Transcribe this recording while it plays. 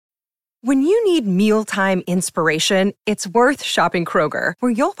When you need mealtime inspiration, it's worth shopping Kroger,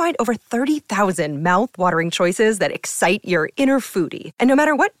 where you'll find over 30,000 mouth-watering choices that excite your inner foodie. And no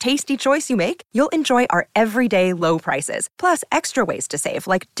matter what tasty choice you make, you'll enjoy our everyday low prices, plus extra ways to save,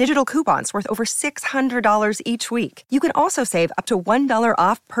 like digital coupons worth over $600 each week. You can also save up to $1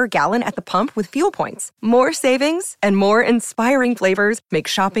 off per gallon at the pump with fuel points. More savings and more inspiring flavors make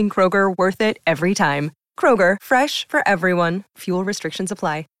shopping Kroger worth it every time. Kroger, fresh for everyone. Fuel restrictions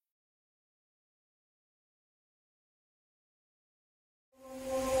apply.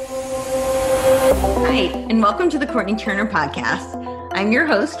 Hi, and welcome to the Courtenay Turner podcast. I'm your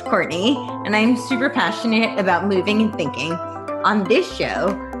host, Courtenay, and I'm super passionate about moving and thinking. On this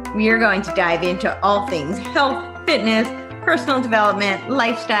show, we are going to dive into all things health, fitness, personal development,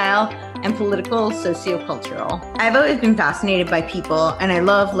 lifestyle, and political sociocultural. I've always been fascinated by people, and I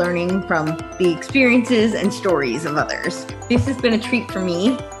love learning from the experiences and stories of others. This has been a treat for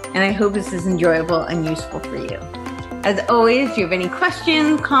me, and I hope this is enjoyable and useful for you. As always, if you have any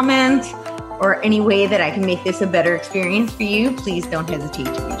questions, comments, or any way that I can make this a better experience for you, please don't hesitate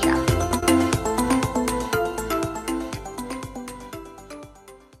to reach out.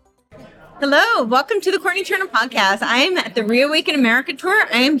 Hello, welcome to the Courtenay Turner podcast. I am at the Reawaken America Tour.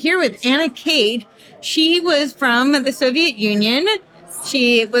 I am here with Khait. She was from the Soviet Union.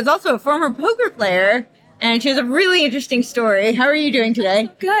 She was also a former poker player, and she has a really interesting story. How are you doing today?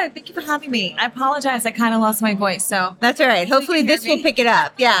 Good. Thank you for having me. I apologize. I kind of lost my voice, so. That's all right. Hopefully this will pick it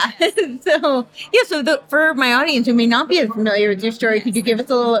up. Yeah. For my audience who may not be as familiar with your story, could you give us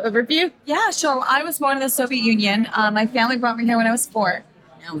a little overview? Yeah, sure. I was born in the Soviet Union. My family brought me here when I was 4.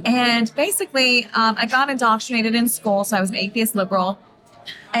 And basically, I got indoctrinated in school, so I was an atheist liberal.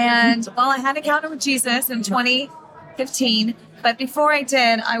 And I had an encounter with Jesus in 2015. But before I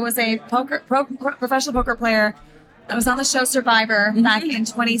did, I was a professional poker player. I was on the show Survivor back in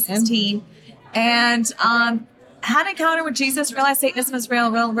 2016. And had an encounter with Jesus, realized Satanism is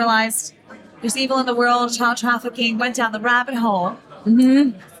real, realized there's evil in the world, child trafficking, went down the rabbit hole.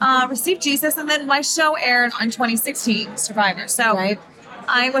 Received Jesus, and then my show aired on 2016, Survivor. So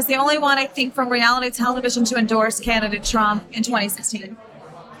I was the only one, I think, from reality television to endorse candidate Trump in 2016.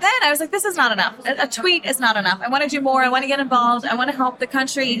 Then I was like, this is not enough. A tweet is not enough. I want to do more. I want to get involved. I want to help the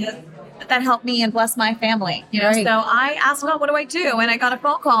country that helped me and bless my family. So I asked, well, what do I do? And I got a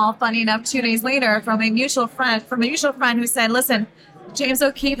phone call, funny enough, 2 days later from a mutual friend who said, listen, James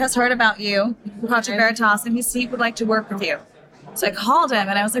O'Keefe has heard about you, Project Veritas, and he would like to work with you. So I called him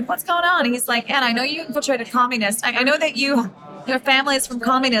and I was like, what's going on? And he's like, Ann, I know you infiltrated communists. I know that your family is from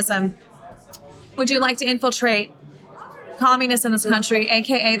communism. Would you like to infiltrate communists in this country,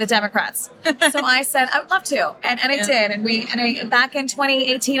 aka the Democrats? So I said I would love to, and I did. And back in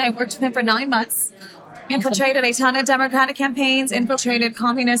 2018, I worked with him for 9 months. Infiltrated a ton of Democratic campaigns. Infiltrated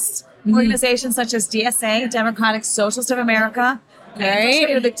communist organizations such as DSA, Democratic Socialist of America.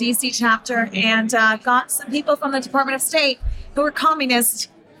 Infiltrated the DC chapter, and got some people from the Department of State who were communists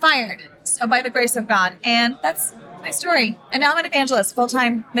fired. So by the grace of God, and that's my story. And now I'm an evangelist,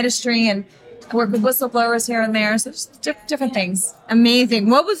 full-time ministry, and I work with whistleblowers here and there, so just different things. Amazing.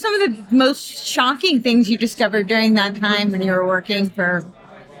 What was some of the most shocking things you discovered during that time when you were working for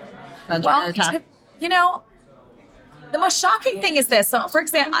the most shocking thing is this. So, for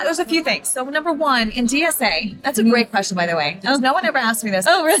example, there's a few things. So, number one, in DSA, that's a great question, by the way. No one ever asked me this.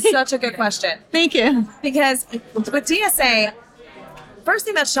 Oh, really? Such a good question. Thank you. Because with DSA, first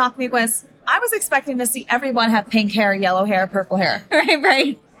thing that shocked me was I was expecting to see everyone have pink hair, yellow hair, purple hair.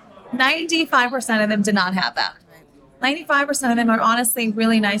 Right. 95% of them did not have that. 95% of them are honestly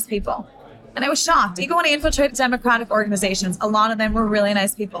really nice people. And I was shocked. Even when I infiltrated Democratic organizations, a lot of them were really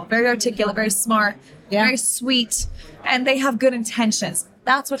nice people. Very articulate, very smart, very sweet, and they have good intentions.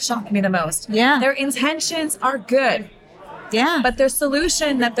 That's what shocked me the most. Yeah. Their intentions are good. Yeah. But their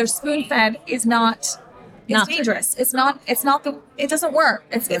solution that they're spoon-fed is not... It's dangerous. It doesn't work.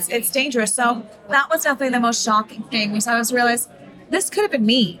 It's dangerous. So that was definitely the most shocking thing. So I realized this could have been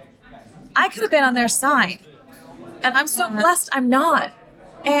me. I could have been on their side. And I'm so blessed I'm not.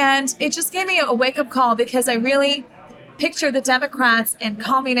 And it just gave me a wake-up call because I really pictured the Democrats and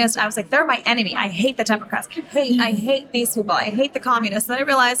communists. I was like, they're my enemy. I hate the Democrats. I hate these people. I hate the communists. And then I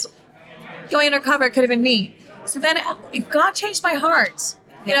realized going undercover could have been me. So then God changed my heart.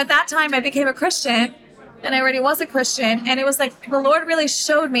 At that time I became a Christian. And I already was a Christian. And it was like the Lord really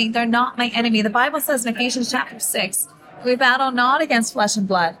showed me they're not my enemy. The Bible says in Ephesians chapter 6, we battle not against flesh and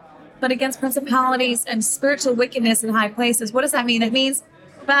blood, but against principalities and spiritual wickedness in high places. What does that mean? It means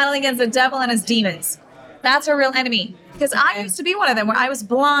battling against the devil and his demons. That's our real enemy. Because I used to be one of them where I was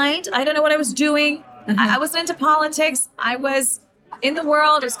blind. I didn't know what I was doing. I wasn't into politics. I was in the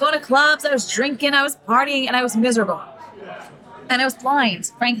world. I was going to clubs. I was drinking. I was partying, and I was miserable. And I was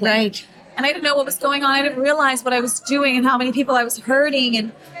blind, frankly. Right. And I didn't know what was going on. I didn't realize what I was doing and how many people I was hurting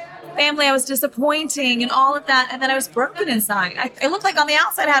and family I was disappointing and all of that. And then I was broken inside. I looked like on the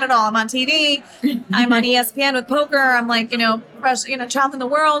outside I had it all. I'm on TV. I'm on ESPN with poker. I'm like, traveling the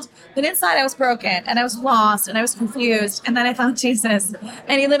world. But inside I was broken and I was lost and I was confused. And then I found Jesus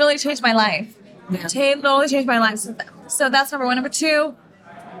and he literally changed my life. Yeah. Totally changed my life. So that's number one. Number two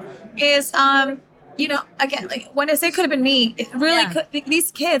is, again, like when I say it could have been me, it really could.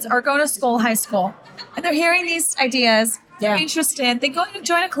 These kids are going to school, high school, and they're hearing these ideas. They're interested. They go to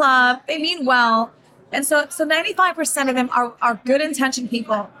join a club. They mean well. And so 95% of them are good intentioned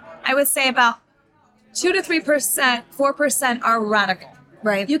people. I would say about 2 to 3%, 4% are radical.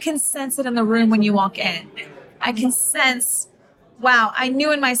 Right. You can sense it in the room when you walk in. I can sense, wow, I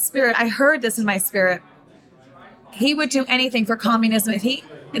knew in my spirit, I heard this in my spirit. He would do anything for communism.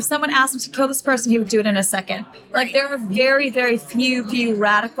 If someone asked him to kill this person, he would do it in a second. Like there are very, very few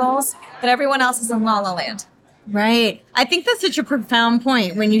radicals, but everyone else is in La La Land. Right. I think that's such a profound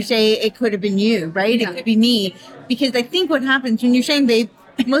point when you say it could have been you, right? Yeah. It could be me. Because I think what happens when you're saying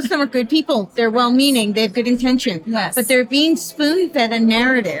most of them are good people. They're well-meaning. They have good intention. Yes. But they're being spoon-fed a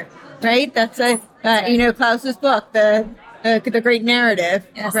narrative, right? That's Klaus's book, The Great Narrative,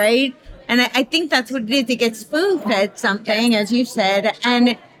 Yes. right? And I think that's what it is. They get spoon-fed something, as you said,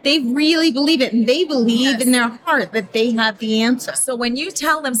 and they really believe it. And they believe in their heart that they have the answer. So when you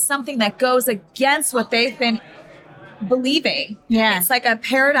tell them something that goes against what they've been believing, it's like a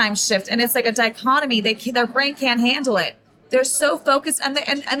paradigm shift and it's like a dichotomy. Their brain can't handle it. They're so focused. And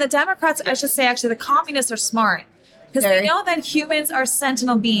the Democrats, I should say, actually, the communists are smart. Because they know that humans are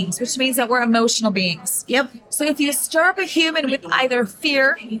sentinel beings, which means that we're emotional beings. Yep. So if you stir up a human with either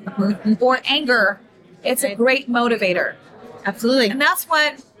fear or anger, it's a great motivator. Absolutely. And that's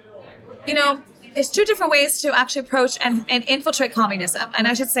what, there's two different ways to actually approach and infiltrate communism. And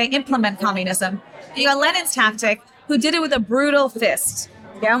I should say implement communism. You got Lenin's tactic, who did it with a brutal fist.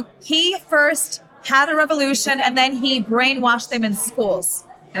 Yeah. He first had a revolution and then he brainwashed them in schools.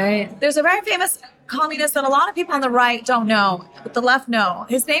 Right. There's a very famous communist that a lot of people on the right don't know, but the left know.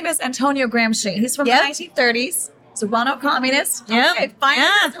 His name is Antonio Gramsci. He's from the 1930s. He's a well-known communist. Yeah. Okay,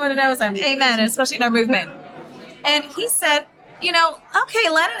 finally someone knows him. Amen, and especially in our movement. And he said, okay,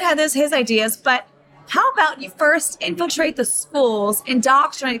 Lenin had his ideas, but how about you first infiltrate the schools,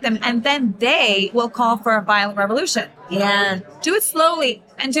 indoctrinate them, and then they will call for a violent revolution. Yeah. Do it slowly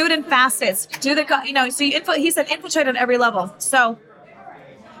and do it in facets. He said infiltrate at every level. So,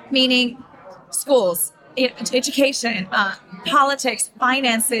 meaning schools, education, politics,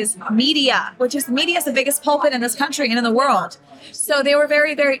 finances, media, media is the biggest pulpit in this country and in the world. So they were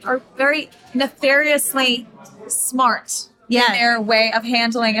very, very nefariously smart in their way of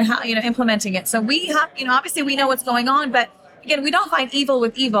handling and how, implementing it. So we have, obviously we know what's going on, but again, we don't fight evil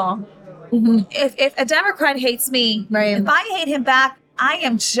with evil. Mm-hmm. If a Democrat hates me, if I hate him back, I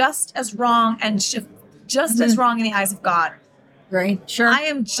am just as wrong and just as wrong in the eyes of God. Right. Sure. I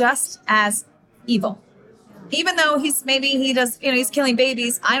am just as evil. Even though he's killing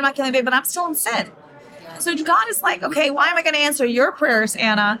babies, I'm not killing babies, but I'm still in sin. So God is like, okay, why am I going to answer your prayers,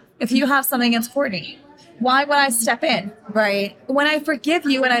 Anna, if you have something against Courtenay? Why would I step in? Right. When I forgive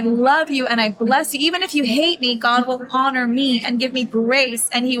you and I love you and I bless you, even if you hate me, God will honor me and give me grace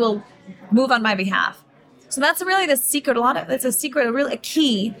and he will move on my behalf. So that's really the secret. A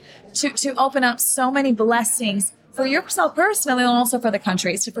key to open up so many blessings for yourself personally and also for the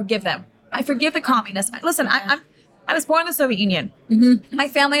country is to forgive them. I forgive the communists. Listen, I was born in the Soviet Union. Mm-hmm. My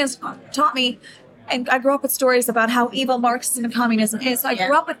family has taught me, and I grew up with stories about how evil Marxism and communism is. So I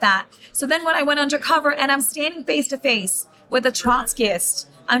grew up with that. So then when I went undercover and I'm standing face to face with the Trotskyist,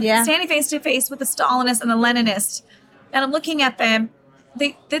 I'm standing face to face with the Stalinist and the Leninist, and I'm looking at them.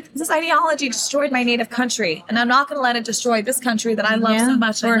 This ideology destroyed my native country, and I'm not going to let it destroy this country that I love so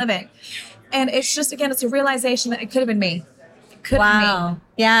much and I live in. And it's just, again, it's a realization that it could have been me. It could have been me.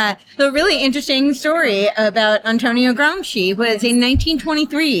 Yeah. So a really interesting story about Antonio Gramsci was in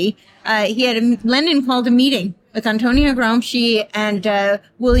 1923. Lenin called a meeting with Antonio Gramsci and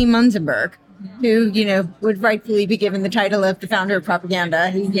Willy Munzenberg, who, would rightfully be given the title of the founder of propaganda.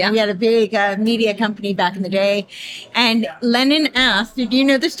 He had a big media company back in the day. And Lenin asked, did you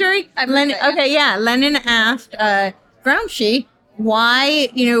know the story? Lenin asked Gramsci, why,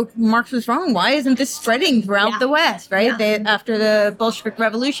 Marx was wrong. Why isn't this spreading throughout the West, right? After the Bolshevik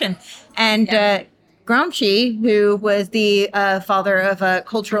Revolution. And Gramsci, who was the father of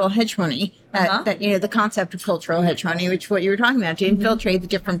cultural hegemony, that the concept of cultural hegemony, which is what you were talking about, to infiltrate the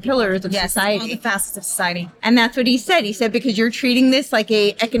different pillars of society. All the facets of society. And that's what he said. He said, because you're treating this like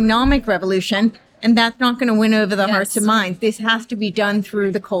a economic revolution, and that's not going to win over the hearts and minds. This has to be done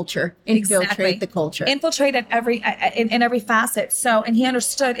through the culture. Infiltrate the culture. Infiltrate at in every facet. So, and he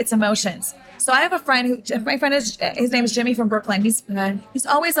understood its emotions. So I have a friend his name is Jimmy from Brooklyn. He's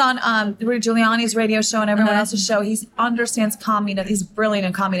always on Rudy Giuliani's radio show and everyone else's show. He understands communism. He's brilliant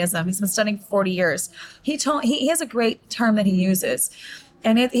in communism. He's been studying for 40 years. He has a great term that he uses,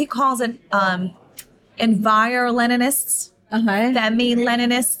 and he calls it enviro-Leninists,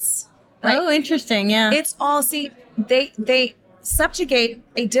 femi-Leninists. Right? Oh, interesting. Yeah. It's all, they subjugate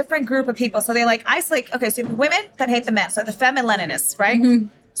a different group of people. So they isolate, okay, so the women that hate the men. So the femi-Leninists, right? Mm-hmm.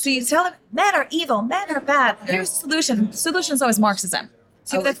 So you tell them, men are evil, men are bad. Here's the solution. The solution is always Marxism.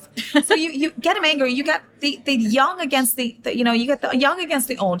 So, so you get them angry. You get the young against you get the young against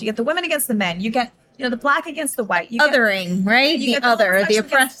the old. You get the women against the men. You get, the black against the white. Othering, right? The other, the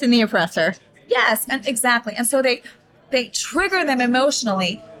oppressed and the oppressor. Yes, and exactly. And so they trigger them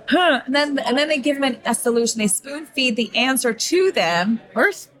emotionally. And then they give them a solution. They spoon feed the answer to them. Of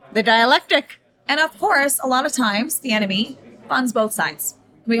course, the dialectic. And of course, a lot of times the enemy funds both sides.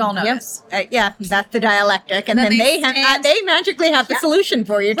 We all know this. That's the dialectic. And then they magically have the solution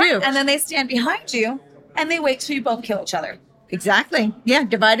for you too. And then they stand behind you and they wait till you both kill each other. Exactly. Yeah,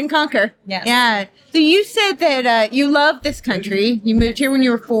 divide and conquer. Yes. Yeah. So you said that you love this country. You moved here when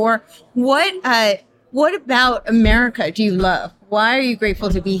you were 4. What about America do you love? Why are you grateful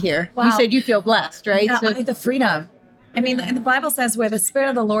to be here? Wow. You said you feel blessed, right? Yeah, the freedom. I mean, the Bible says where the Spirit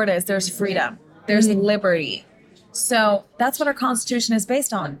of the Lord is, there's freedom. There's liberty. So that's what our Constitution is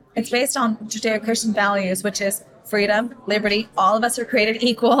based on. It's based on Judeo-Christian values, which is freedom, liberty. All of us are created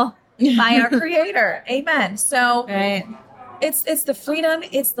equal by our Creator. Amen. So it's the freedom.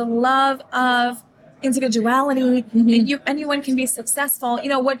 It's the love of individuality. Mm-hmm. Anyone can be successful.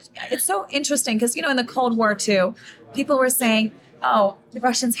 It's so interesting because, in the Cold War too, people were saying, oh, the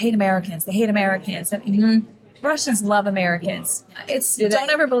Russians hate Americans. They hate Americans. And Russians love Americans. Don't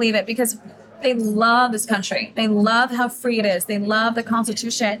ever believe it, because they love this country. They love how free it is. They love the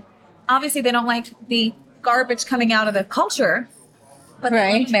Constitution. Obviously, they don't like the garbage coming out of the culture, but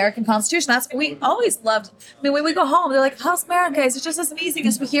they love the American Constitution. That's what we always loved. I mean, when we go home, they're like, how's America? Is it just as amazing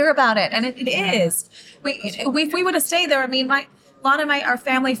as we hear about it? And it is. If we would have stayed there, I mean, a lot of our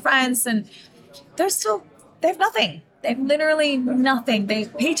family, friends, and they have nothing. They have literally nothing. They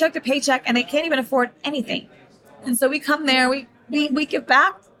paycheck to paycheck, and they can't even afford anything. And so we come there, we give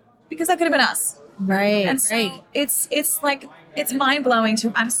back, because that could have been us. Right. And so it's mind blowing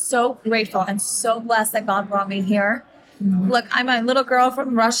I'm so grateful and so blessed that God brought me here. Mm-hmm. Look, I'm a little girl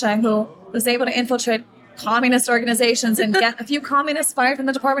from Russia who was able to infiltrate communist organizations and get a few communists fired from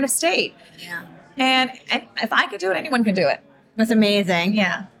the Department of State. Yeah. And if I could do it, anyone can do it. That's amazing.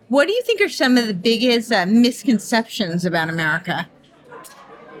 Yeah. What do you think are some of the biggest misconceptions about America?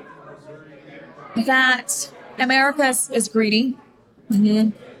 That America is greedy. Mm-hmm.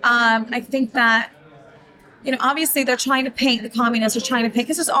 I think that, obviously they're trying to paint, the communists are trying to paint,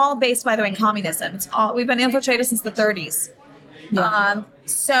 this is all based, by the way, in communism. We've been infiltrated since the 30s. Yeah.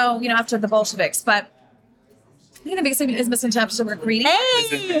 After the Bolsheviks, but I think the biggest thing is misconception we're greedy.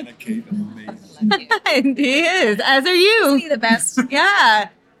 Hey! He is, as are you. Isn't he the best? Yeah.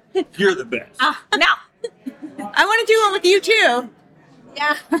 You're the best. Now. I want to do one with you too.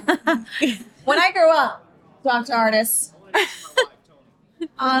 Yeah. When I grew up, Dr. Artis.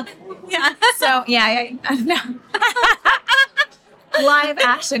 Live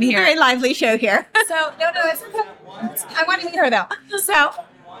action here. Very lively show here. So I want to meet her though.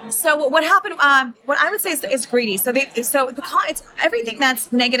 So what happened? What I would say is greedy. It's everything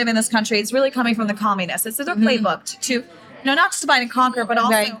that's negative in this country is really coming from the communists. It's their playbook to not just divide and conquer, but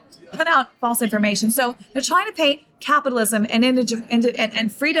also put out false information. So they're trying to paint capitalism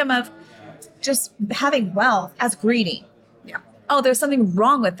and freedom of just having wealth as greedy. Yeah. Oh, there's something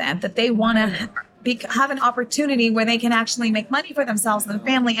wrong with them, that they want to have an opportunity where they can actually make money for themselves and their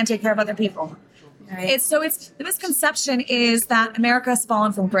family and take care of other people. Right. The misconception is that America has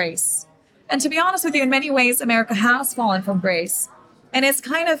fallen from grace. And to be honest with you, in many ways, America has fallen from grace. And it's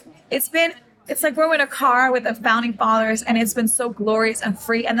like we're in a car with the founding fathers and it's been so glorious and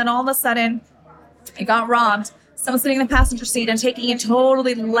free. And then all of a sudden it got robbed. Someone sitting in the passenger seat and taking it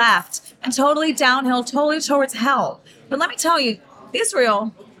totally left and totally downhill, totally towards hell. But let me tell you,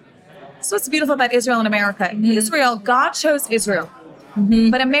 Israel, so what's beautiful about Israel and America? Mm-hmm. Israel, God chose Israel. Mm-hmm.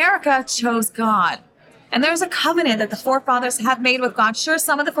 But America chose God. And there's a covenant that the forefathers have made with God. Sure,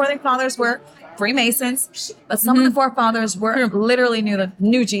 some of the forefathers were Freemasons, but some of the forefathers were literally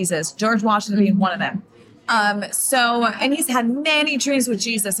knew Jesus. George Washington being one of them. And he's had many dreams with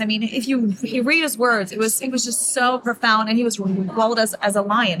Jesus. I mean, if you read his words, it was just so profound. And he was bold as a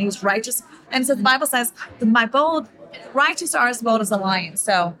lion. He was righteous. And so the Bible says, my righteous are as bold as a lion.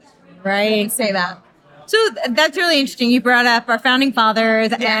 So I can say that. So that's really interesting. You brought up our founding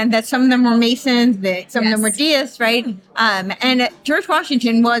fathers and that some of them were Masons, that some of them were deists, right? And George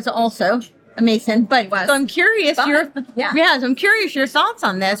Washington was also a Mason, but so I'm curious so I'm curious your thoughts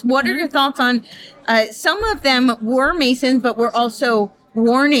on this. What are your thoughts on some of them were Masons, but were also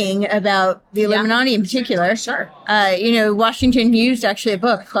warning about the Illuminati in particular. Sure. Washington used actually a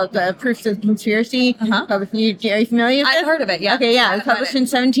book called Proofs of Conspiracy. Are you familiar with it? I've heard of it, yeah. Okay, yeah. It was published in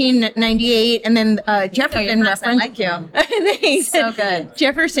 1798, and then Jefferson referenced... Thank you. So good.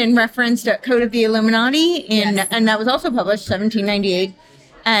 Jefferson referenced a Code of the Illuminati, and that was also published 1798.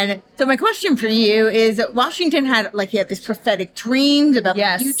 And so my question for you is, Washington had these prophetic dreams about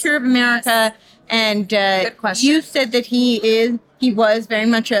the future of America, and good question. You said that he was very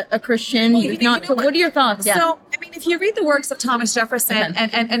much a Christian. Well, he was not. So what are your thoughts? Yeah. So, I mean, if you read the works of Thomas Jefferson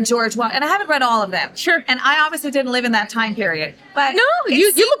and George Washington, and I haven't read all of them. Sure. And I obviously didn't live in that time period. But no,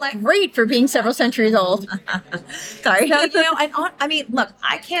 you look great for being several centuries old. Sorry. So, look,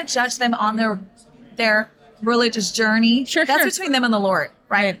 I can't judge them on their religious journey. That's between them and the Lord,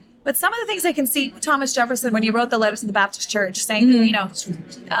 right? But some of the things I can see, Thomas Jefferson, when he wrote the letters to the Baptist Church, saying,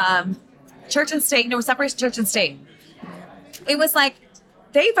 church and state, separation church and state. It was like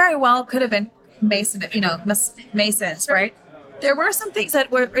they very well could have been Masons, right? There were some things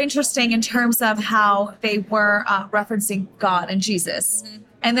that were interesting in terms of how they were referencing God and Jesus.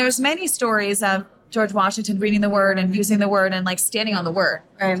 And there's many stories of George Washington reading the word and using the word and standing on the word.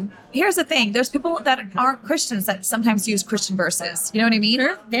 Here's the thing. There's people that aren't Christians that sometimes use Christian verses. You know what I mean?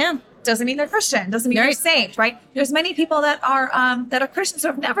 Sure. Yeah. Doesn't mean they're Christian. Doesn't mean they're saved, right? There's many people that are Christians who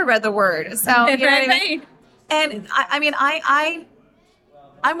have never read the word. So, you know what I mean? And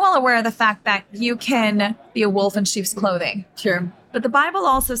I'm well aware of the fact that you can be a wolf in sheep's clothing. Sure. But the Bible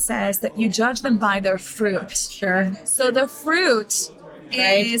also says that you judge them by their fruit. Sure. So the fruit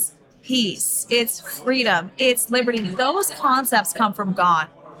is peace, it's freedom, it's liberty. Those concepts come from God.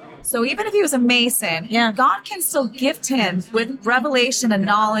 So even if he was a Mason, God can still gift him with revelation and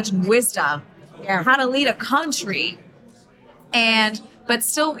knowledge and wisdom how to lead a country. But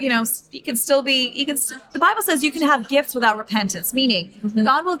still, the Bible says you can have gifts without repentance, meaning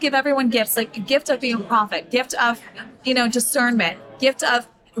God will give everyone gifts, like a gift of being a prophet, gift of, discernment, gift of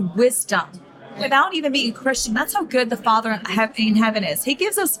wisdom, without even being Christian. That's how good the Father in heaven is. He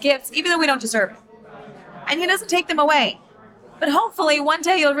gives us gifts, even though we don't deserve it. And he doesn't take them away. But hopefully one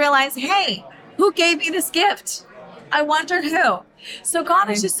day you'll realize, hey, who gave me this gift? I wonder who. So God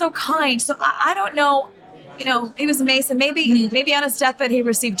is just so kind. So I don't know. He was a Mason. Maybe on his deathbed he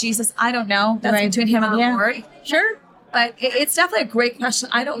received Jesus. I don't know. That's between him and the Lord. Sure. But it's definitely a great question.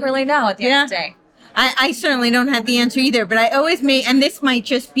 I don't really know at the end of the day. I certainly don't have the answer either, but I always and this might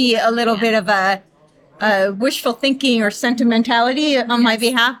just be a little bit of a wishful thinking or sentimentality on my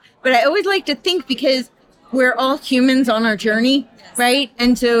behalf, but I always like to think, because we're all humans on our journey, right?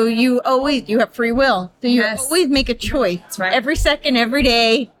 And so you have free will. So you always make a choice. That's right. Every second, every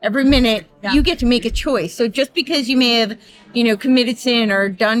day, every minute, you get to make a choice. So just because you may have, committed sin or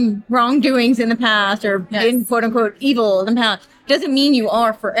done wrongdoings in the past or been quote unquote evil in the past, doesn't mean you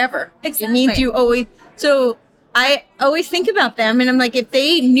are forever. Exactly. It means you always. So I always think about them, and I'm like, if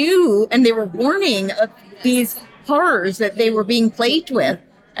they knew and they were warning of these horrors that they were being plagued with,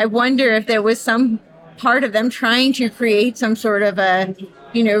 I wonder if there was some part of them trying to create some sort of a,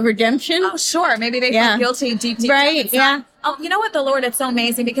 redemption. Oh, sure. Maybe they feel guilty deep right. Yeah. Oh, you know what, the Lord, it's so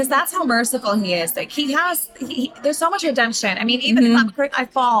amazing, because that's how merciful he is. Like there's so much redemption. I mean, even if I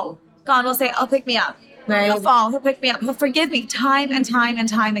fall, God will say, "I'll pick me up." Right. He'll fall, he'll pick me up, he'll forgive me time and time and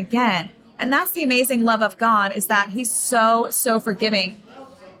time again. And that's the amazing love of God, is that he's so, so forgiving.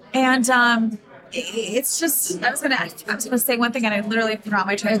 And it's just, I was gonna say one thing and I literally forgot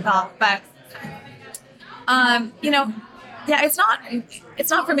my train of thought, but it's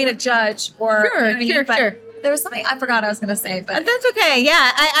not for me to judge or sure. There was something I forgot I was going to say, but that's okay.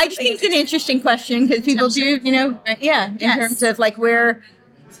 Yeah, I just think it's an interesting question, because people do, in terms of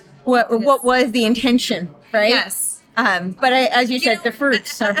what was the intention, right? Yes. But as you said, the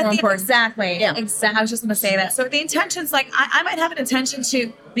fruits are more important. Exactly. Yeah. Exactly. I was just going to say that. So the intention's I might have an intention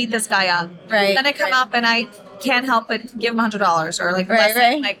to beat this guy up. Right. Then I come up and I can't help but give him $100 or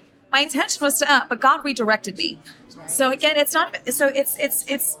less. My intention was to but God redirected me. So again, it's not. So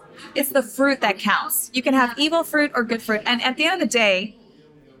it's the fruit that counts. You can have evil fruit or good fruit, and at the end of the day,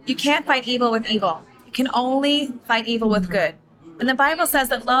 You can't fight evil with evil. You can only fight evil with good. And the Bible says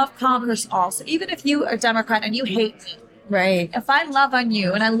that love conquers all. So even if you are a Democrat and you hate me, Right. if I love on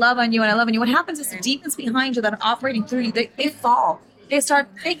you and I love on you and I love on you, what happens is the demons behind you that are operating through you, they fall.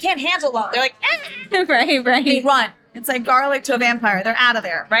 They can't handle love. They're like, Right. they run. It's like garlic to a vampire. They're out of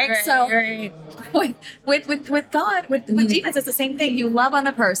there, right? So with God, with demons, it's the same thing. You love on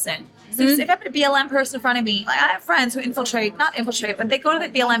the person. So if I have a BLM person in front of me, like I have friends who not infiltrate, but they go to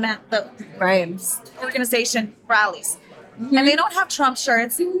the BLM organization rallies. And they don't have Trump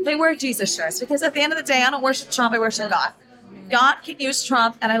shirts. They wear Jesus shirts because at the end of the day, I don't worship Trump. I worship God. God can use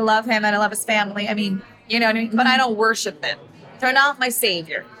Trump, and I love him, and I love his family. I mean, you know what I mean? But I don't worship them. They're not my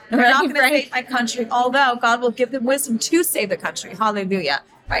savior. They're not going to save my country, although God will give them wisdom to save the country. Hallelujah.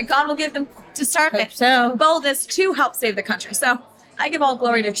 Right? God will give them discernment, boldness to help save the country. So I give all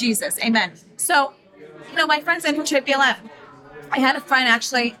glory to Jesus. Amen. So, my friends infiltrate BLM. I had a friend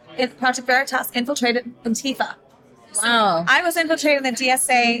actually in Project Veritas infiltrated Antifa. Wow. I was infiltrating the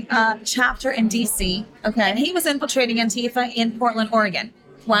DSA chapter in DC. Okay. And he was infiltrating Antifa in Portland, Oregon.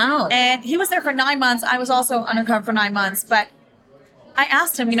 Wow. And he was there for 9 months. I was also undercover for 9 months. But I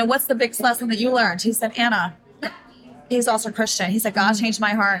asked him, what's the biggest lesson that you learned? He said, Anna, he's also Christian. He said, God changed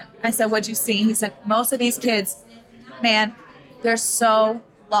my heart. I said, what'd you see? He said, most of these kids, man, they're so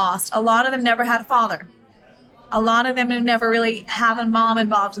lost. A lot of them never had a father. A lot of them never really have a mom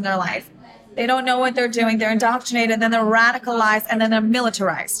involved in their life. They don't know what they're doing. They're indoctrinated, then they're radicalized, and then they're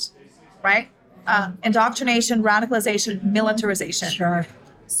militarized, right? Indoctrination, radicalization, militarization. Sure.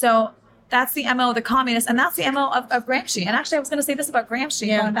 So that's the MO of the communists, and that's the MO of Gramsci. And actually, I was going to say this about Gramsci,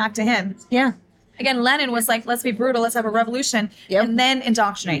 going back to him. Yeah. Again, Lenin was like, let's be brutal, let's have a revolution, and then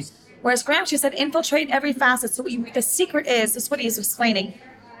indoctrinate. Whereas Gramsci said, infiltrate every facet. So the secret is, this is what he's explaining,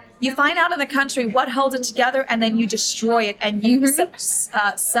 you find out in the country what holds it together, and then you destroy it, and you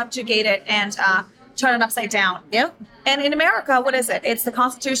subjugate it and turn it upside down. Yep. And in America, what is it? It's the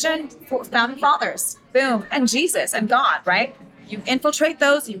Constitution, founding fathers, boom, and Jesus and God, right? You infiltrate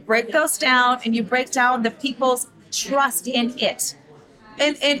those, you break those down, and you break down the people's trust in it.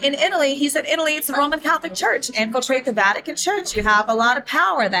 In Italy, he said, Italy, it's the Roman Catholic Church. Infiltrate the Vatican Church. You have a lot of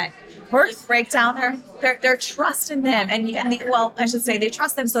power then. Break down their trust in them, I should say they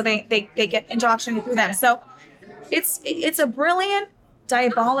trust them, so they get indoctrinated through them. So it's a brilliant,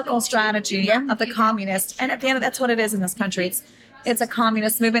 diabolical strategy of the communists, and at the end, that's what it is in this country. It's a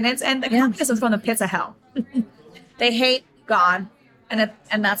communist movement, and the communists are from the pits of hell. They hate God, and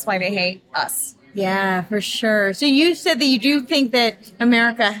that's why they hate us. Yeah, for sure. So you said that you do think that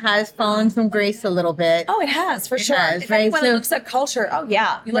America has fallen from grace a little bit. Oh, it has, for sure. Has, If right? anyone looks at culture,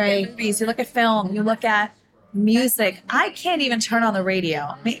 you look at movies, you look at film, you look at music. I can't even turn on the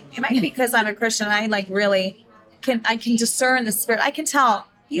radio. It might be because I'm a Christian. I can discern the spirit. I can tell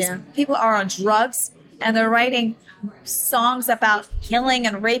these people are on drugs, and they're writing songs about killing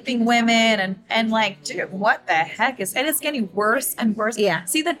and raping women and like, dude, what the heck is, and it's getting worse and worse. Yeah.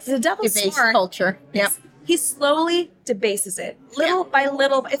 See, the devil's Debased smart. culture. Yep. He slowly debases it little by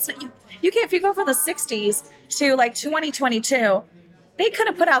little. It's you can't, if you go from the 60s to like 2022, they could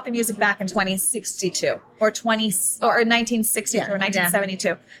have put out the music back in 2062 or 1960 or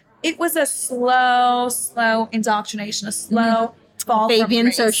 1972. It was a slow indoctrination, a slow fall from Fabian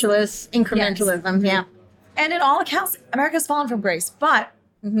grace. socialist incrementalism. Yes. And in all accounts, America's fallen from grace, but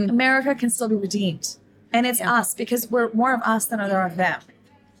America can still be redeemed. And it's us, because we're more of us than there are of them.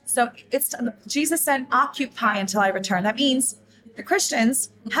 So Jesus said, occupy until I return. That means the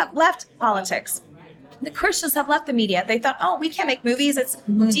Christians have left politics. The Christians have left the media. They thought, we can't make movies. It's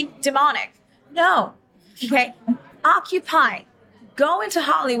demonic. No. Okay. Occupy. Go into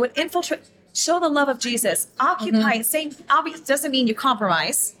Hollywood. Infiltrate. Show the love of Jesus. Occupy. Same. Obviously, doesn't mean you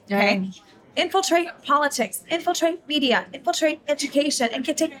compromise. Okay. Infiltrate politics, infiltrate media, infiltrate education, and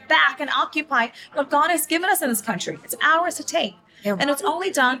can take back and occupy what God has given us in this country. It's ours to take. And it's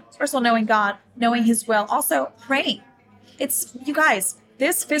only done, first of all, knowing God, knowing his will, also praying. You guys,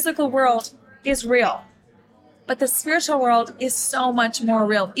 this physical world is real, but the spiritual world is so much more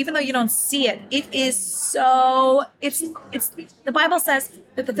real. Even though you don't see it, it is so, the Bible says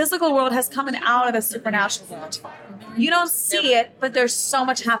that the physical world has come out of the supernatural world. You don't see it, but there's so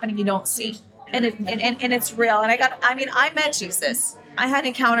much happening you don't see. And it's real. And I met Jesus. I had an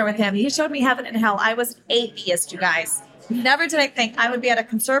encounter with him. He showed me heaven and hell. I was an atheist, you guys. Never did I think I would be at a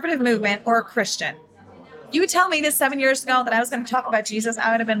conservative movement or a Christian. You would tell me this 7 years ago that I was going to talk about Jesus,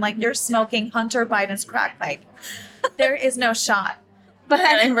 I would have been like, you're smoking Hunter Biden's crack pipe. There is no shot. But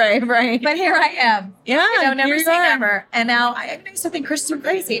right. But here I am. Yeah. Never say never. And now I used to think Christians are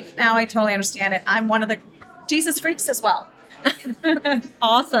crazy. Now I totally understand it. I'm one of the Jesus freaks as well.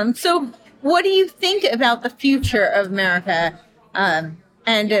 Awesome. So what do you think about the future of America and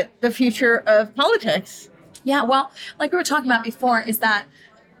the future of politics? Yeah, well, like we were talking about before, is that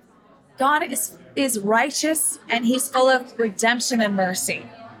God is righteous and he's full of redemption and mercy.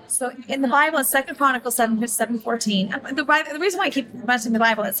 So in the Bible, in 2 Chronicles 7:14, the reason why I keep mentioning the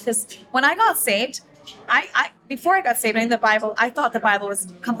Bible is because when I got saved, before I got saved in the Bible, I thought the Bible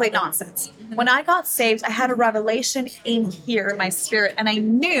was complete nonsense. When I got saved, I had a revelation in here in my spirit, and I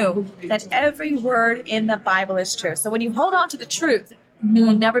knew that every word in the Bible is true. So when you hold on to the truth, you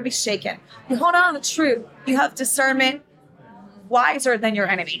will never be shaken. You hold on to the truth, you have discernment wiser than your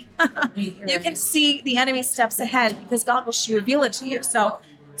enemy. You can see the enemy steps ahead because God will reveal it to you. So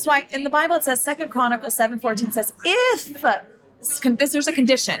that's why in the Bible it says 2 Chronicles 7:14 says, if there's a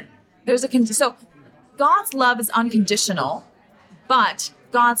condition. So God's love is unconditional, but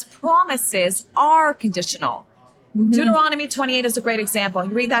God's promises are conditional. Deuteronomy 28 is a great example.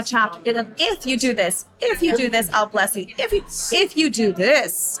 You read that chapter. If you do this, I'll bless you. If you do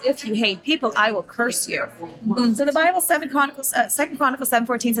this, if you hate people, I will curse you. So the Bible, 2 Chronicles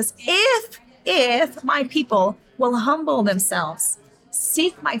 7:14 says, if my people will humble themselves,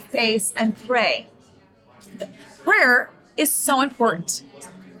 seek my face, and pray. Prayer is so important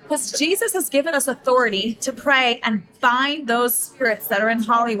because Jesus has given us authority to pray and bind those spirits that are in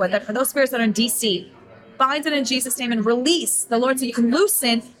Hollywood, those spirits that are in DC. Bind it in Jesus' name and release. The Lord said you can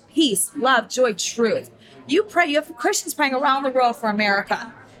loosen peace, love, joy, truth. You pray. You have Christians praying around the world for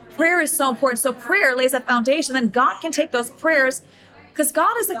America. Prayer is so important. So prayer lays a foundation. Then God can take those prayers because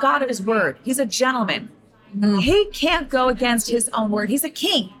God is a God of his word. He's a gentleman. He can't go against his own word. He's a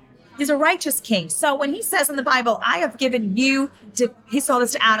king. He's a righteous king. So when he says in the Bible, I have given you, he told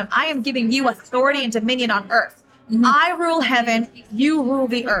this to Adam, I am giving you authority and dominion on earth. I rule heaven. You rule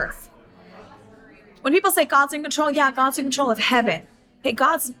the earth. When people say God's in control, yeah, God's in control of heaven. Hey,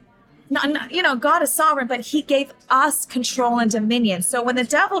 God is sovereign, but he gave us control and dominion. So when the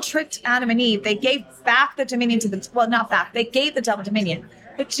devil tricked Adam and Eve, they gave back the dominion they gave the devil dominion.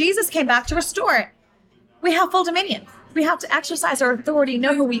 But Jesus came back to restore it. We have full dominion. We have to exercise our authority,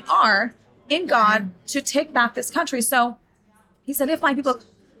 know who we are in God to take back this country. So he said, if my people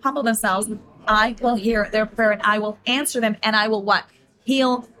humble themselves, I will hear their prayer and I will answer them and I will what?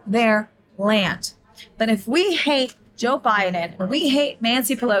 Heal their land. But if we hate Joe Biden, or we hate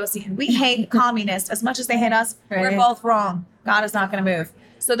Nancy Pelosi, and we hate communists as much as they hate us, we're both wrong. God is not going to move.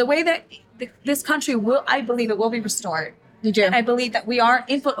 So the way that this country I believe it will be restored. Did you? And I believe that we are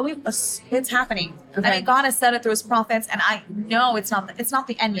it's happening. Okay. I mean, God has said it through his prophets, and I know it's not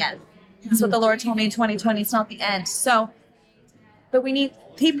the end yet. That's what the Lord told me in 2020. It's not the end. So, but we need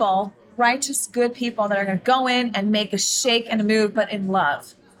people, righteous, good people that are going to go in and make a shake and a move, but in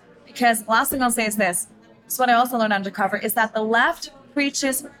love. Because the last thing I'll say is this. This is what I also learned undercover, is that the left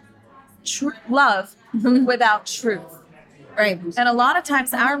preaches love without truth. Right. And a lot of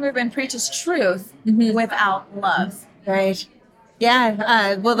times our movement preaches truth without love. Right.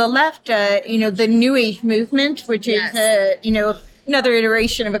 Yeah. Well, the left, the New Age movement, which is, another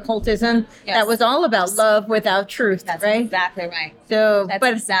iteration of occultism, that was all about love without truth. That's right? Exactly right. So, That's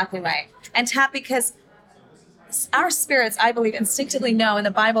exactly right. And because our spirits, I believe, instinctively know, and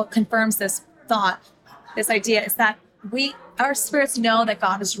the Bible confirms this thought, this idea, is that our spirits know that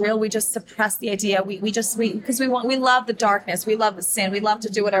God is real. We just suppress the idea. Because we love the darkness. We love the sin. We love to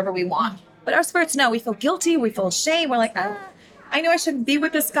do whatever we want. But our spirits know. We feel guilty. We feel shame. We're like, I know I shouldn't be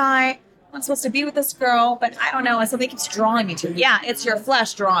with this guy. I'm supposed to be with this girl, but I don't know. And something keeps drawing me to it. Yeah, it's your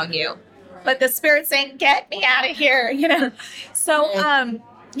flesh drawing you. But the spirit's saying, get me out of here, So, so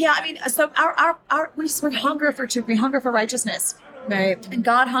we hunger for truth. We hunger for righteousness. Right. And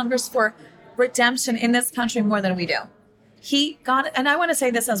God hungers for redemption in this country more than we do. And I want to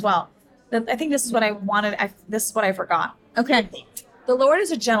say this as well. I think this is what I wanted. This is what I forgot. Okay. The Lord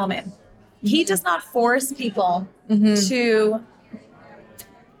is a gentleman. He does not force people to, to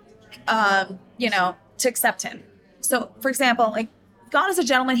accept him. So, for example, like God is a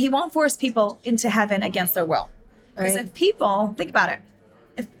gentleman. He won't force people into heaven against their will. Because if people, think about it.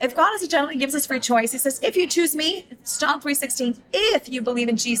 If God is a gentleman, he gives us free choice. He says, if you choose me, John 3:16, if you believe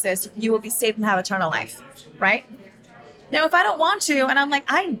in Jesus, you will be saved and have eternal life. Right? Now, if I don't want to, and I'm like,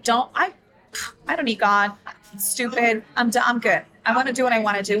 I don't need God. I'm stupid. I'm good. I want to do what I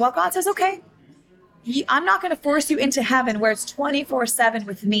want to do. Well, God says, okay, I'm not going to force you into heaven where it's 24/7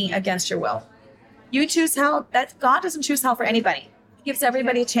 with me against your will. You choose hell. God doesn't choose hell for anybody. He gives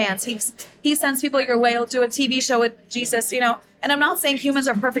everybody a chance. He sends people your way. He'll do a TV show with Jesus, And I'm not saying humans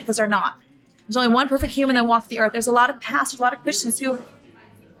are perfect because they're not. There's only one perfect human that walked the earth. There's a lot of pastors, a lot of Christians who,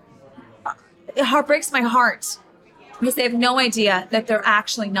 it breaks my heart because they have no idea that they're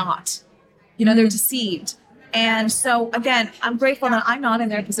actually not. They're deceived. And so, again, I'm grateful that I'm not in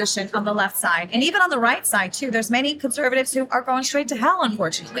their position on the left side. And even on the right side, too. There's many conservatives who are going straight to hell,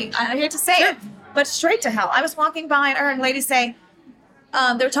 unfortunately. I hate to say it, but straight to hell. I was walking by and I heard a lady say,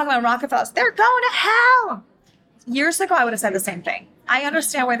 they were talking about Rockefellers. They're going to hell. Years ago, I would have said the same thing. I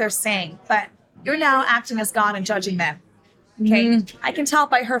understand what they're saying, but you're now acting as God and judging them. Okay? I can tell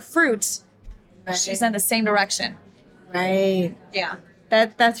by her fruit, she's in the same direction. Right. Yeah.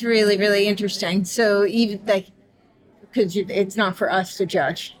 That's really, really interesting. So even because it's not for us to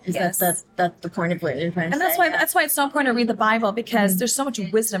judge. That's the point of what you're trying to say. And that's why it's so important to read the Bible, because there's so much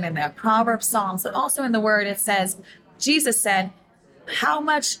wisdom in there. Proverbs, Psalms, and also in the Word it says, Jesus said, how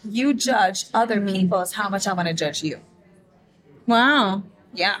much you judge other people is how much I'm going to judge you. Wow.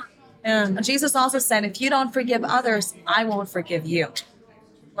 Yeah. And Jesus also said, if you don't forgive others, I won't forgive you.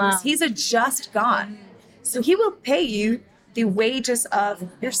 Wow. He's a just God. So he will pay you the wages of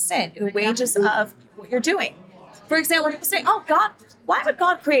your sin, the wages of what you're doing. For example, people say, oh, God, why would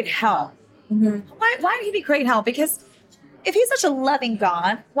God create hell? Why did he create hell? Because if he's such a loving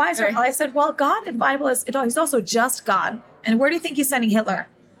God, why is there hell? I said, well, God in the Bible he's also just God. And where do you think he's sending Hitler?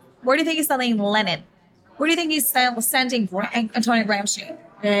 Where do you think he's sending Lenin? Where do you think he's sending Antonio Gramsci?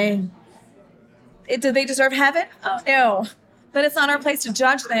 Do they deserve heaven? Oh, no. But it's not our place to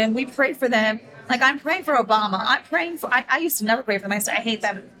judge them. We pray for them. Like, I'm praying for Obama. I used to never pray for them. I said, I hate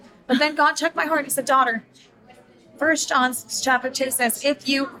them. But then God checked my heart. He said, daughter, 1 John chapter 2 says, if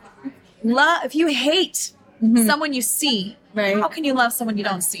you hate someone you see, how can you love someone you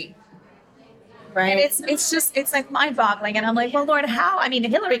don't see? Right. And it's like mind-boggling. And I'm like, well, Lord, how? I mean,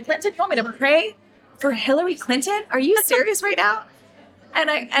 Hillary Clinton, you want me to pray for Hillary Clinton? Are you serious right now?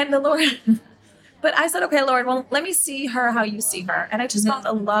 And the Lord, but I said, okay, Lord, well, let me see her how you see her. And I just felt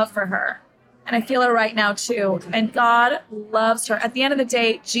a love for her. And I feel it right now, too. And God loves her. At the end of the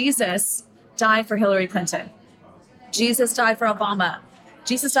day, Jesus died for Hillary Clinton. Jesus died for Obama.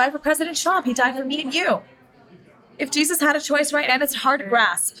 Jesus died for President Trump. He died for me and you. If Jesus had a choice right now, it's hard to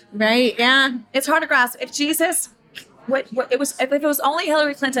grasp. Right, yeah. It's hard to grasp. If Jesus, if it was only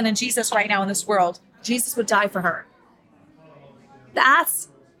Hillary Clinton and Jesus right now in this world, Jesus would die for her. That's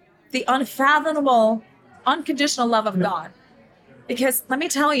the unfathomable, unconditional love of God. Because let me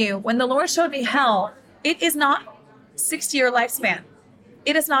tell you, when the Lord showed me hell, it is not 60-year lifespan.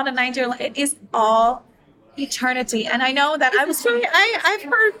 It is not a 90-year. It is all eternity. And I know that I've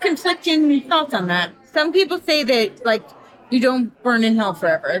heard conflicting thoughts on that. Some people say that, like, you don't burn in hell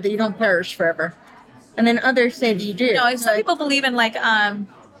forever, that you don't perish forever. And then others say that you do. No, some people believe in, like,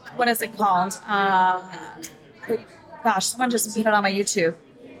 what is it called? Gosh, someone just put it on my YouTube.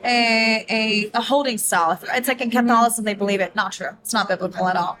 A holding cell. It's like in Catholicism, they believe it. Not true. It's not biblical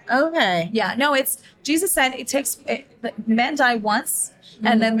at all. Okay. Yeah, no, Jesus said men die once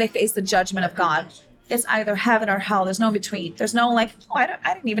and then they face the judgment of God. It's either heaven or hell. There's no in between. There's no like, I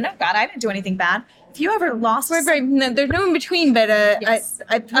didn't even know God. I didn't do anything bad. If you ever lost... Right. No, there's no in between, but yes.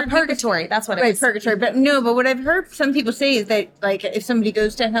 I've heard purgatory. That's what it is. Right, purgatory. But what I've heard some people say is that, like, if somebody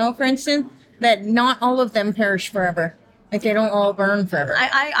goes to hell, for instance, that not all of them perish forever. Like, they don't all burn forever.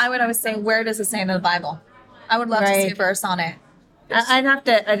 I would always say, where does it say in the Bible? I would love to see a verse on it. I'd have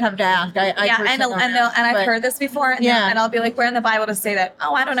to ask. I've heard this before, and I'll be like, where in the Bible to say that?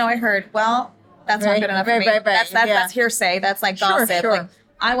 Oh, I don't know. I heard. Well, that's not good enough for me. That's hearsay. That's like gossip. Sure. Like,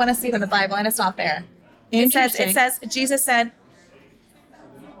 I want to see it in the Bible, and it's not there. It says Jesus said.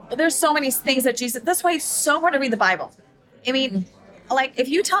 There's so many things that Jesus. That's why it's so hard to read the Bible. I mean. Like, if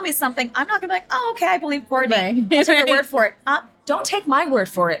you tell me something, I'm not going to be like, oh, okay, I believe Courtenay. I'll take your word for it. Don't take my word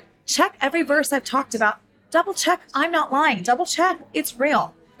for it. Check every verse I've talked about. Double check. I'm not lying. Double check. It's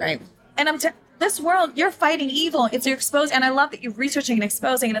real. Right. And this world, you're fighting evil. You're exposing. And I love that you're researching and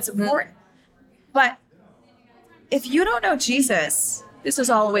exposing, and it's important. But if you don't know Jesus, this is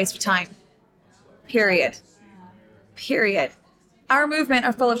all a waste of time. Period. Our movement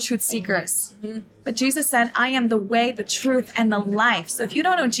are full of truth seekers. But Jesus said, I am the way, the truth, and the life. So if you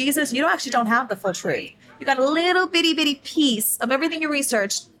don't know Jesus, you don't have the full truth. You got a little bitty piece of everything you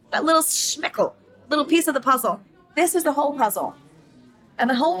researched, that little schmickle, little piece of the puzzle. This is the whole puzzle. And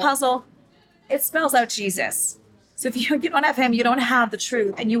the whole puzzle, it spells out Jesus. So if you don't have him, you don't have the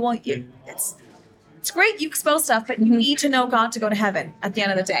truth. And it's great you expose stuff, but you need to know God to go to heaven at the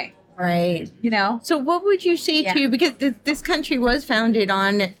end of the day. Right. You know? So what would you say to, because this country was founded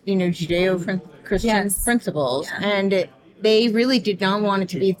on, Judeo-Christian principles, and they really did not want it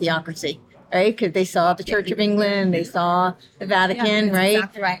to be a theocracy, right? Because they saw the Church of England, they saw the Vatican, right?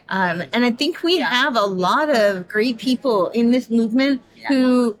 Exactly right. And I think we have a lot of great people in this movement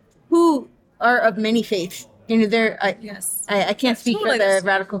who are of many faiths, Yes. I can't speak Totally. for the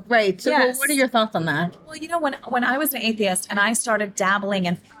radical right. So Yes. what are your thoughts on that? Well, when I was an atheist and I started dabbling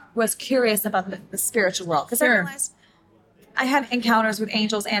and was curious about the spiritual world, because I realized I had encounters with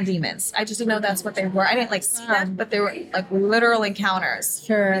angels and demons. I just didn't know that's what they were. I didn't see them, but they were like literal encounters.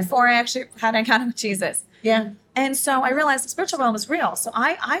 Sure. Before I actually had an encounter with Jesus. Yeah. And so I realized the spiritual realm was real. So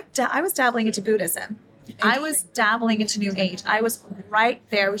I was dabbling into Buddhism. I was dabbling into New Age. I was right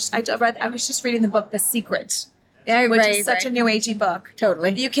there. I was just reading the book The Secret, which is such a New Agey book.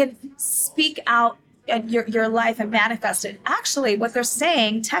 Totally. You can speak out and your life and manifest it. Actually, what they're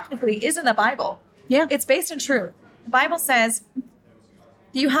saying technically is in the Bible. Yeah. It's based in truth. The Bible says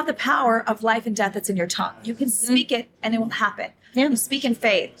you have the power of life and death that's in your tongue. You can speak it and it will happen. Yeah. You speak in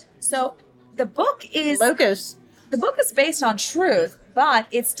faith. So the book is Logos. The book is based on truth, but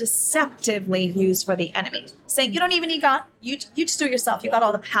it's deceptively used for the enemy. Saying you don't even need God. You just do it yourself. You got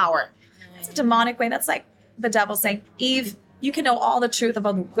all the power. It's a demonic way. That's like the devil saying, Eve, you can know all the truth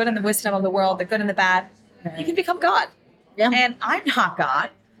about the good and the wisdom of the world, the good and the bad. You can become God. Yeah. And I'm not God,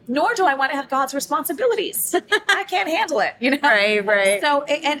 nor do I want to have God's responsibilities. I can't handle it, Right. So,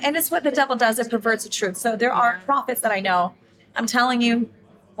 and it's what the devil does. It perverts the truth. So there are prophets that I know. I'm telling you,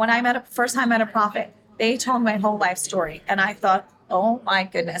 when I first time I met a prophet, they told my whole life story. And I thought, oh my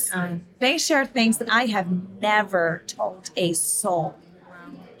goodness. They shared things that I have never told a soul.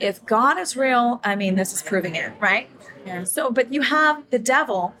 If God is real, I mean, this is proving it, right? Yeah. So, but you have the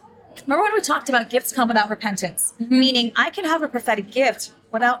devil. Remember when we talked about gifts come without repentance? Meaning I can have a prophetic gift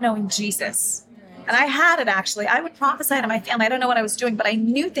without knowing Jesus. And I had it actually. I would prophesy to my family. I don't know what I was doing, but I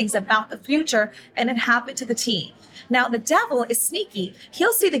knew things about the future and it happened to the T. Now, the devil is sneaky.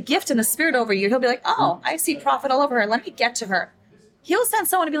 He'll see the gift and the spirit over you. He'll be like, oh, I see prophet all over her. Let me get to her. He'll send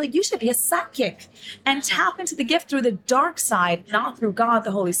someone to be like, you should be a psychic and tap into the gift through the dark side, not through God,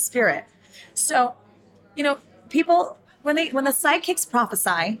 the Holy Spirit. So, people, when the psychics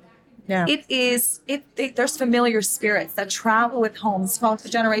prophesy, there's familiar spirits that travel with homes,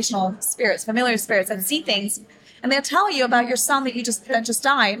 generational spirits, familiar spirits that see things, and they'll tell you about your son that just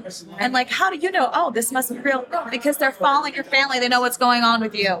died, and like, how do you know? Oh, this must be real, because they're following your family. They know what's going on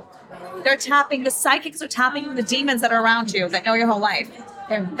with you. The psychics are tapping the demons that are around you that know your whole life.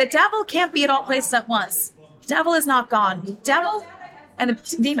 The devil can't be at all places at once. The devil is not God. The devil and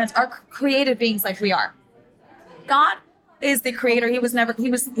the demons are created beings like we are. God is the creator. He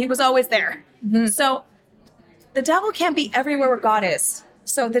was always there. So the devil can't be everywhere where God is.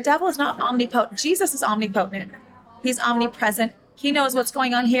 So the devil is not omnipotent. Jesus is omnipotent. He's omnipresent. He knows what's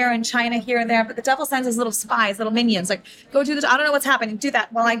going on here in China, here and there. But the devil sends his little spies, little minions, like, go do this. I don't know what's happening. Do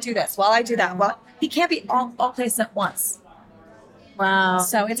that while I do this, while I do that. Well, he can't be all places at once. Wow.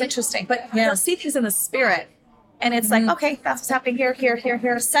 So it's interesting. But you'll see things in the spirit. And it's like, okay, that's what's happening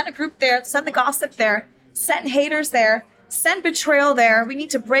here. Send a group there. Send the gossip there. Send haters there. Send betrayal there. We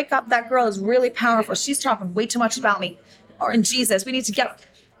need to break up. That girl is really powerful. She's talking way too much about me. Or in Jesus, we need to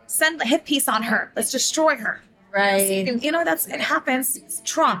send a hit piece on her. Let's destroy her. Right. It happens. It's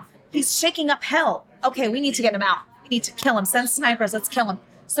Trump. He's shaking up hell. Okay, we need to get him out. We need to kill him. Send snipers. Let's kill him.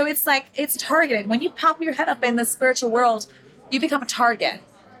 So it's like, it's targeted. When you pop your head up in the spiritual world, you become a target.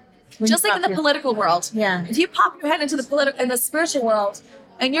 Just like in the political world. Yeah. If you pop your head into in the spiritual world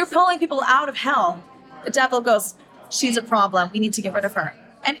and you're pulling people out of hell, the devil goes, she's a problem. We need to get rid of her.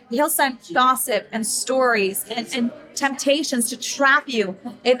 And he'll send gossip and stories and temptations to trap you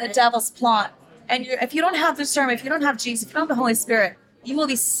in the devil's plot. And if you don't have discernment, if you don't have Jesus, if you don't have the Holy Spirit, you will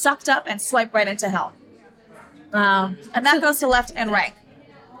be sucked up and swiped right into hell. Wow. And that goes to left and right.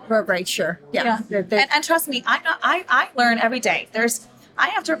 Right, sure. Yeah. And trust me, I learn every day. I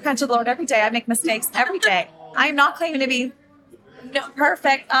have to repent to the Lord every day. I make mistakes every day. I'm not claiming to be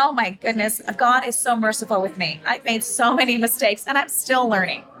perfect. Oh my goodness. God is so merciful with me. I've made so many mistakes and I'm still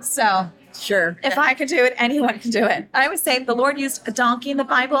learning. So sure. If I can do it, anyone can do it. I would say if the Lord used a donkey in the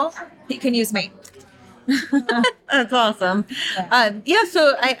Bible, he can use me. That's awesome.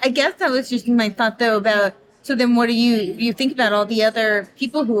 So I guess that was just my thought though about, so then what do you think about all the other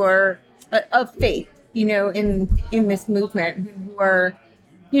people who are of faith, in this movement, who are,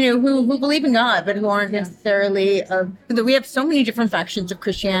 who believe in God, but who aren't necessarily we have so many different factions of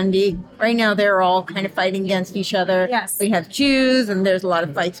Christianity. Right now, they're all kind of fighting against each other. Yes. We have Jews, and there's a lot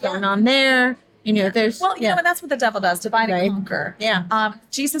of fights going on there. There's... Well, and that's what the devil does, divide and conquer. Yeah.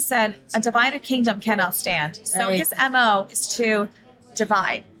 Jesus said, a divided kingdom cannot stand. So his MO is to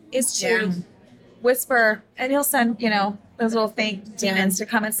divide, is to whisper, and he'll send, those little demons to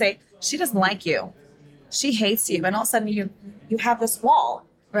come and say, she doesn't like you. She hates you. And all of a sudden, you have this wall.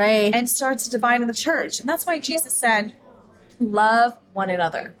 Right. And starts to divide in the church. And that's why Jesus said, love one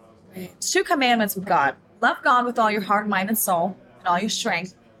another. Right. It's 2 commandments with God. love God with all your heart, mind, and soul, and all your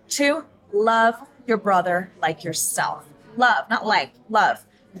strength. 2, love your brother like yourself. Love, not like, love.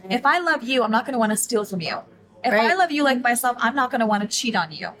 If I love you, I'm not going to want to steal from you. If I love you like myself, I'm not going to want to cheat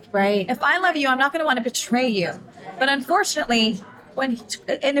on you. Right. If I love you, I'm not going to want to betray you. But unfortunately,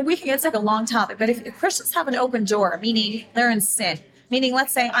 it's like a long topic, but if Christians have an open door, meaning they're in sin, meaning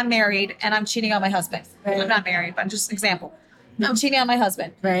let's say I'm married and I'm cheating on my husband. Right. I'm not married, but just an example. I'm cheating on my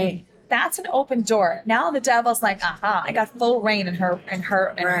husband. Right. That's an open door. Now the devil's like, I got full reign in her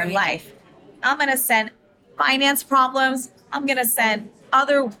life. I'm going to send finance problems. I'm going to send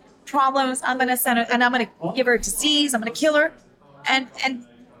other problems. I'm going to send her, and I'm going to give her a disease. I'm going to kill her. And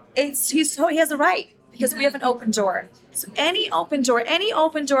he has a right because we have an open door. So any open door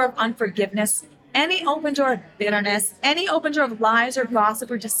of unforgiveness, any open door of bitterness, any open door of lies or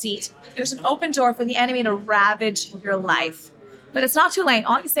gossip or deceit, there's an open door for the enemy to ravage your life. But it's not too late.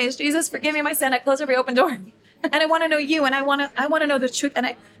 All you say is, Jesus, forgive me my sin. I close every open door. And I want to know you, and I want to know the truth.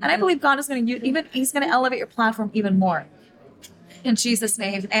 And I believe God is going to he's going to elevate your platform even more. In Jesus'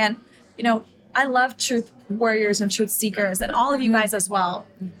 name. And, I love truth warriors and truth seekers and all of you guys as well.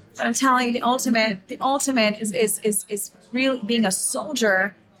 But I'm telling you, the ultimate is really being a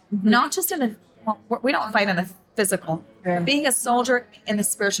soldier, not just we don't fight in the physical, being a soldier in the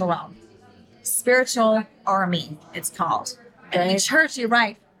spiritual realm. Spiritual army, it's called. And the church, you're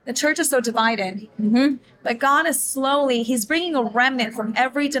right. The church is so divided. But God is he's bringing a remnant from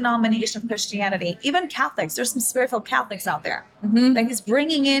every denomination of Christianity, even Catholics. There's some spirit-filled Catholics out there that he's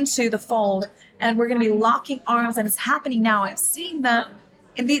bringing into the fold, and we're going to be locking arms, and it's happening now. I've seen them,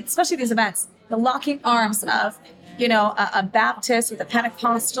 especially these events, the locking arms of, a Baptist with a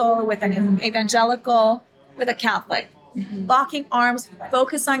Pentecostal, with an evangelical, with a Catholic. Locking arms,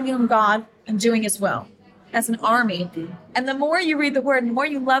 focusing on God and doing his will as an army. And the more you read the word, the more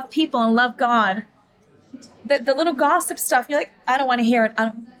you love people and love God, the little gossip stuff, you're like, I don't want to hear it.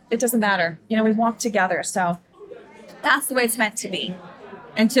 It doesn't matter. We walk together. So that's the way it's meant to be.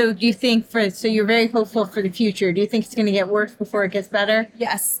 And so do you think so you're very hopeful for the future. Do you think it's going to get worse before it gets better?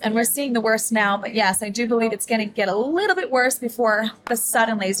 Yes. And we're seeing the worst now. But yes, I do believe it's going to get a little bit worse before the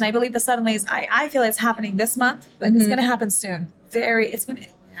suddenlies. And I believe the suddenlies, I feel it's happening this month, but it's going to happen soon.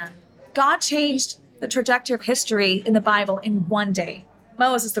 God changed the trajectory of history in the Bible in one day.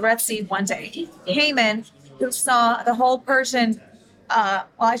 Moses, the Red Sea, one day. Haman, who saw the whole Persian,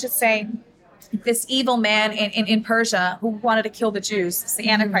 this evil man in Persia who wanted to kill the Jews. It's the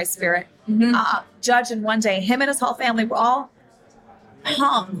Antichrist spirit. Judged in one day. Him and his whole family were all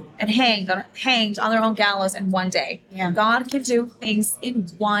hung and hanged on their own gallows in one day. Yeah. God can do things in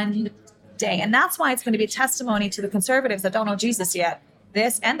one day. And that's why it's going to be a testimony to the conservatives that don't know Jesus yet.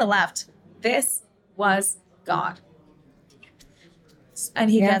 This and the left. This was God.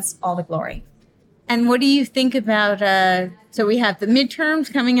 And he gets all the glory. And what do you think about, so we have the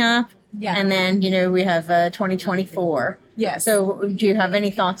midterms coming up, and then, we have 2024. Yes. So do you have any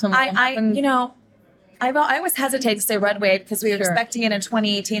thoughts on what happened? I always hesitate to say red wave because we were expecting it in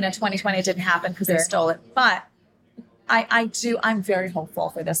 2018 and 2020. It didn't happen because they stole it. But I'm very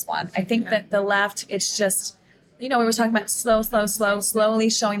hopeful for this one. I think that the left, it's just, we were talking about slowly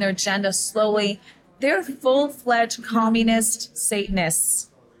showing their agenda, slowly. They're full-fledged communist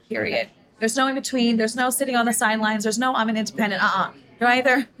Satanists, period. There's no in between. There's no sitting on the sidelines. There's no, I'm an independent. You're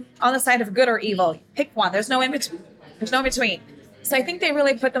either on the side of good or evil. Pick one. There's no in between. So I think they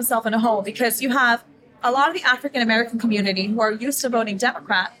really put themselves in a hole because you have a lot of the African-American community who are used to voting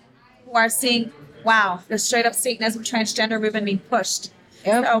Democrat who are seeing, wow, there's straight-up Satanism, transgender movement being pushed.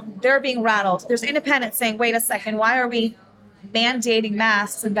 Yep. So they're being rattled. There's independents saying, wait a second, why are we mandating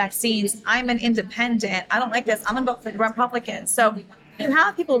masks and vaccines? I'm an independent. I don't like this. I'm going to vote for the Republicans. So you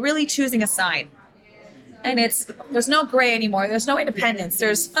have people really choosing a side. And there's no gray anymore. There's no independence.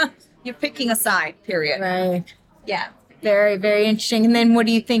 You're picking a side, period. Right. Yeah. Very, very interesting. And then what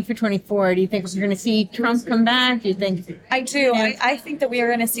do you think for 24? Do you think we're going to see Trump come back? Do you think? I do. I think that we are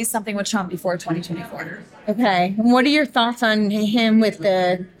going to see something with Trump before 2024. Okay. And what are your thoughts on him with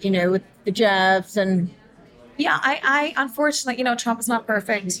the jabs and... Yeah, I unfortunately, Trump is not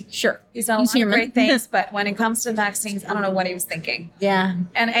perfect. Sure. He's done a lot of great things, but when it comes to vaccines, I don't know what he was thinking. Yeah.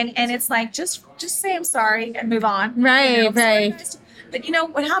 And it's like, just say I'm sorry and move on. Right, right. But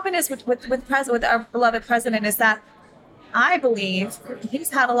what happened is with our beloved president is that I believe he's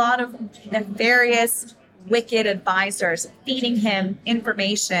had a lot of nefarious, wicked advisors feeding him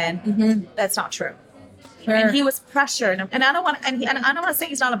information that's not true. Sure. And he was pressured. And I don't want to say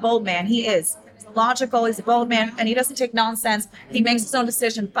he's not a bold man. He is. Logical, he's a bold man, and he doesn't take nonsense. He makes his own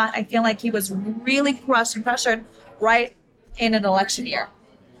decision, but I feel like he was really crushed and pressured right in an election year.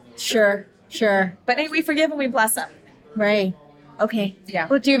 Sure. Sure. But hey, we forgive and we bless them. Right. Okay. Yeah.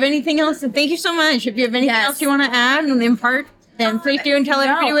 Well, do you have anything else? And thank you so much. If you have anything else you want to add and impart, then please do and tell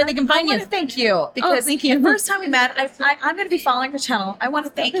everybody where they can find I you. want to thank you because thank you. the first time we met, I'm going to be following your channel. I want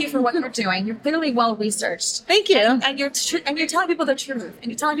to thank you for what you're doing. You're clearly well researched. Thank you. And you're telling people the truth.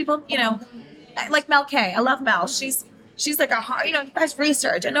 And you're telling people, like Mel K. I love Mel. She's like a hard, you guys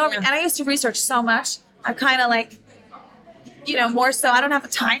research. And I used to research so much. I'm kind of like, more so. I don't have the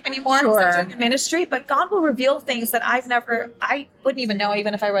time anymore. Sure. I'm doing ministry, but God will reveal things that I wouldn't even know,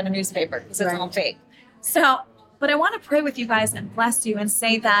 even if I read a newspaper, because it's all fake. So, but I want to pray with you guys and bless you and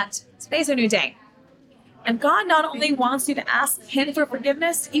say that today's a new day. And God not only wants you to ask Him for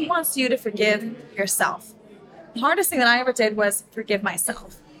forgiveness, He wants you to forgive yourself. The hardest thing that I ever did was forgive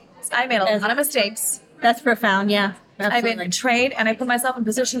myself. So I made a lot of mistakes. That's profound. Yeah. Absolutely. I've been betrayed, and I put myself in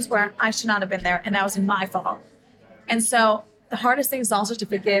positions where I should not have been there, and that was my fault. And so the hardest thing is also to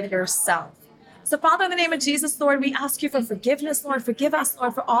forgive yourself. So, Father, in the name of Jesus, Lord, we ask you for forgiveness, Lord. Forgive us,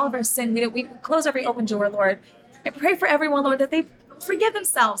 Lord, for all of our sin. We close every open door, Lord. I pray for everyone, Lord, that they forgive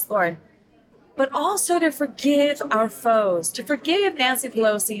themselves, Lord, but also to forgive our foes, to forgive Nancy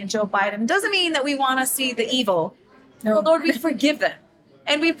Pelosi and Joe Biden. It doesn't mean that we want to see the evil. No. But, Lord, we forgive them.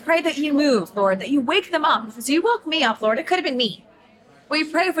 And we pray that you move, Lord, that you wake them up. Because you woke me up, Lord. It could have been me. We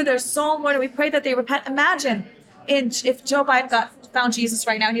pray for their soul, Lord, and we pray that they repent. Imagine if Joe Biden found Jesus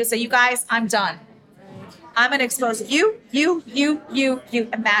right now, he would say, you guys, I'm done. I'm going to expose you.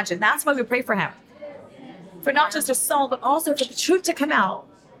 Imagine. That's why we pray for him. For not just his soul, but also for the truth to come out.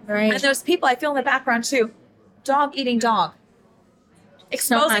 Right. And there's people I feel in the background too. Dog eating dog.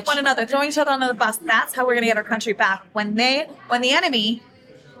 Exposing one another, throwing each other under the bus. That's how we're going to get our country back. When the enemy,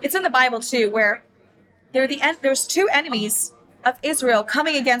 it's in the Bible too, where there's two enemies of Israel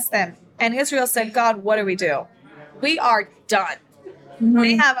coming against them. And Israel said, God, what do we do? We are done. Mm-hmm.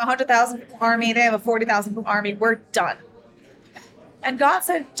 They have a 100,000 army. They have a 40,000 army. We're done. And God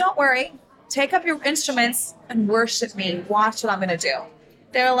said, don't worry. Take up your instruments and worship me. Watch what I'm going to do.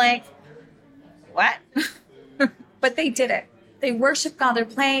 They're like, what? But they did it. They worship God. They're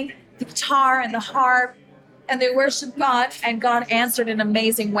playing the guitar and the harp, and they worship God, and God answered in an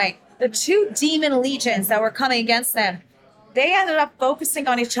amazing way. The two demon legions that were coming against them, they ended up focusing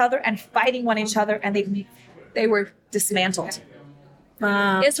on each other and fighting one each other, and they were dismantled.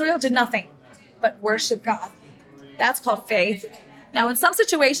 Wow. Israel did nothing but worship God. That's called faith. Now, in some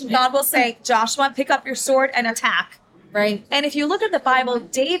situations, God will say, Joshua, pick up your sword and attack. Right. And if you look at the Bible,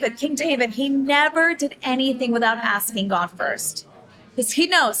 King David, he never did anything without asking God first. Because he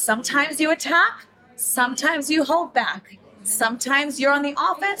knows sometimes you attack, sometimes you hold back. Sometimes you're on the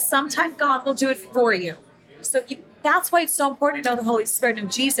offense, sometimes God will do it for you. So that's why it's so important to know the Holy Spirit and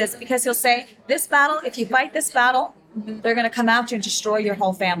Jesus, because he'll say, this battle, if you fight this battle, they're going to come after you and destroy your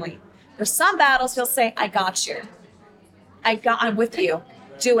whole family. There's some battles he'll say, I got you. I'm with you.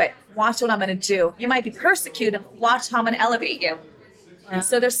 Do it. Watch what I'm going to do. You might be persecuted. Watch how I'm going to elevate you. Yeah.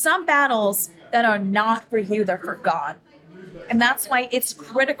 So there's some battles that are not for you. They're for God. And that's why it's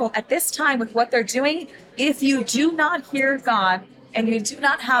critical at this time with what they're doing. If you do not hear God and you do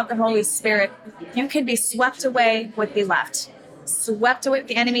not have the Holy Spirit, you can be swept away with the left. Swept away with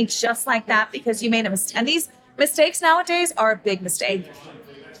the enemy just like that because you made a mistake. And these mistakes nowadays are a big mistake.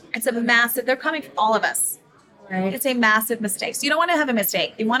 It's a massive, they're coming from all of us. Right. It's a massive mistake. So you don't want to have a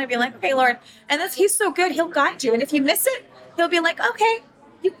mistake. You want to be like, okay, Lord. And he's so good, he'll guide you. And if you miss it, he'll be like, okay,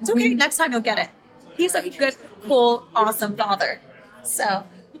 it's okay. Next time you'll get it. He's a good, cool, awesome father. So,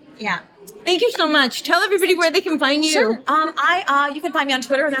 yeah. Thank you so much. Tell everybody where they can find you. Sure. You can find me on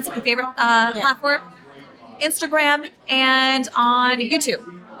Twitter. That's my favorite platform. Instagram and on YouTube.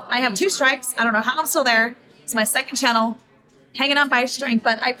 I have 2 strikes. I don't know how I'm still there. It's my second channel. Hanging on by a string,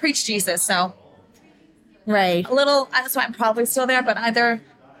 but I preach Jesus, so. Right. That's why I'm probably still there, but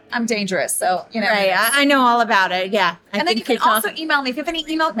I'm dangerous. So, Right. I know all about it. Yeah. And then you can also email me. If you have any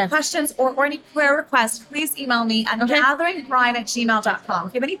email questions or any prayer requests, please email me at gatheringbride@gmail.com.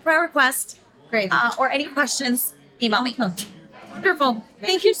 If you have any prayer requests or any questions, email me. Wonderful.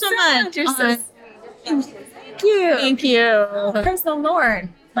 Thank you so much. Thank you. Thank you. Praise the Lord.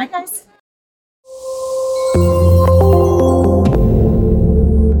 Bye, guys.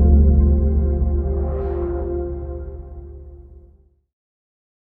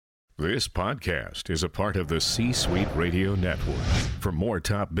 This podcast is a part of the C-Suite Radio Network. For more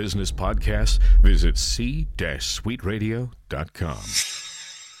top business podcasts, visit c-suiteradio.com.